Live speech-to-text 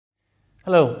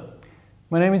Hello,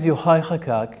 my name is Yohai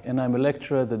Hakak and I'm a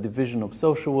lecturer at the Division of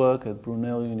Social Work at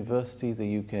Brunel University,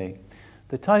 the UK.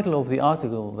 The title of the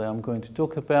article that I'm going to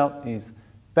talk about is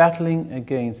Battling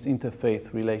Against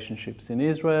Interfaith Relationships in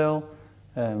Israel,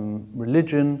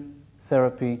 Religion,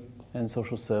 Therapy and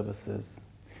Social Services.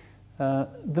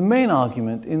 The main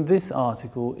argument in this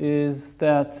article is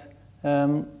that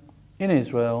in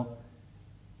Israel,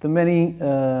 the many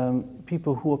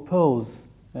people who oppose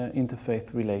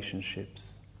interfaith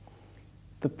relationships.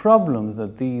 The problem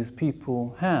that these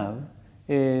people have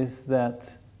is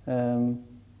that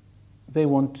they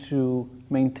want to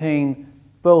maintain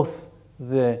both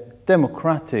the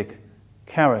democratic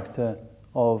character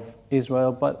of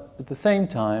Israel, but at the same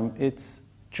time its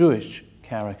Jewish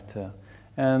character.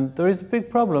 And there is a big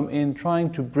problem in trying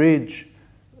to bridge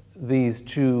these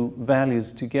two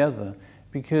values together,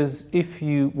 because if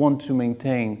you want to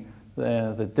maintain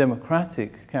the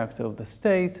democratic character of the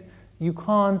state, you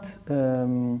can't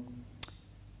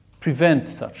prevent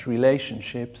such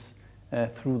relationships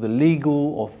through the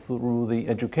legal or through the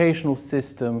educational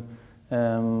system.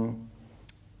 And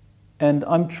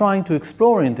I'm trying to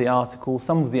explore in the article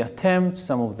some of the attempts,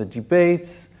 some of the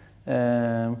debates,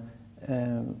 and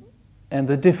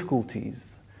the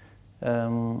difficulties.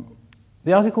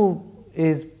 The article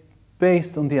is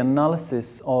based on the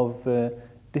analysis of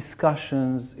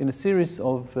discussions in a series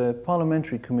of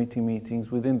parliamentary committee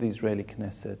meetings within the Israeli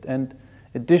Knesset and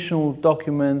additional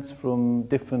documents from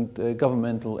different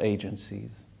governmental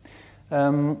agencies.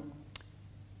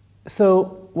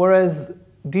 So, whereas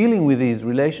dealing with these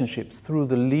relationships through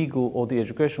the legal or the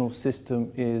educational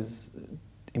system is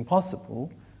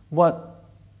impossible, what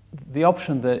the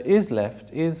option that is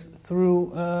left is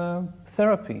through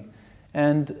therapy.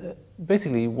 And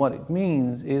basically what it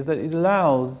means is that it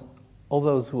allows all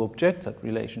those who object to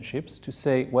relationships to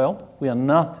say, well, we are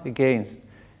not against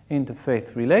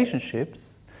interfaith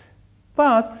relationships,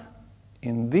 but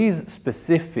in these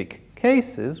specific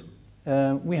cases,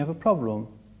 we have a problem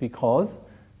because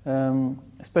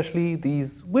especially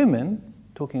these women,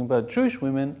 talking about Jewish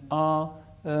women, are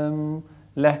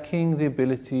lacking the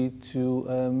ability to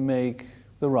make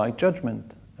the right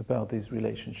judgment about these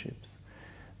relationships.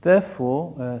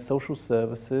 Therefore, social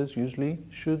services usually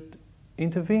should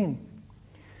intervene.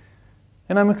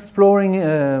 And I'm exploring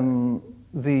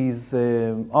these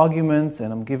arguments,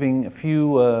 and I'm giving a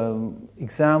few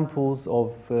examples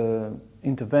of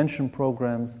intervention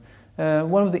programs.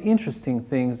 One of the interesting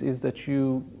things is that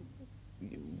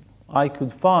I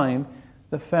could find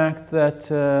the fact that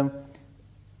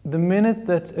the minute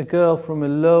that a girl from a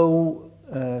low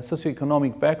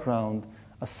socio-economic background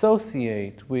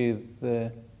associates with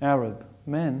Arab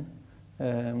men,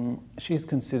 she is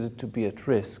considered to be at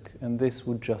risk, and this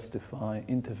would justify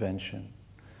intervention.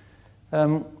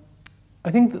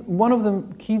 I think that one of the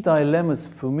key dilemmas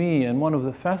for me, and one of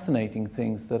the fascinating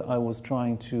things that I was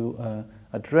trying to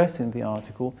address in the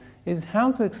article, is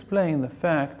how to explain the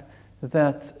fact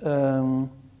that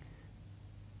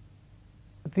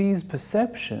these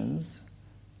perceptions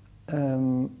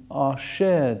are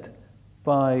shared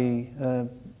by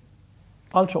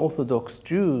ultra-Orthodox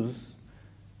Jews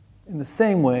in the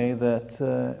same way that,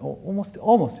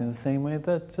 almost in the same way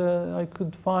that I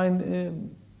could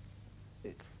find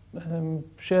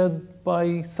shared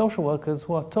by social workers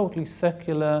who are totally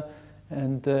secular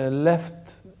and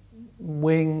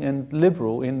left-wing and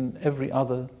liberal in every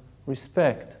other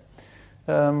respect.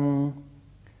 So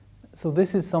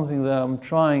this is something that I'm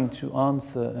trying to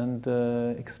answer and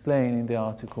explain in the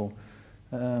article,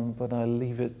 but I'll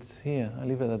leave it here. I'll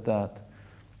leave it at that.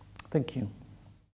 Thank you.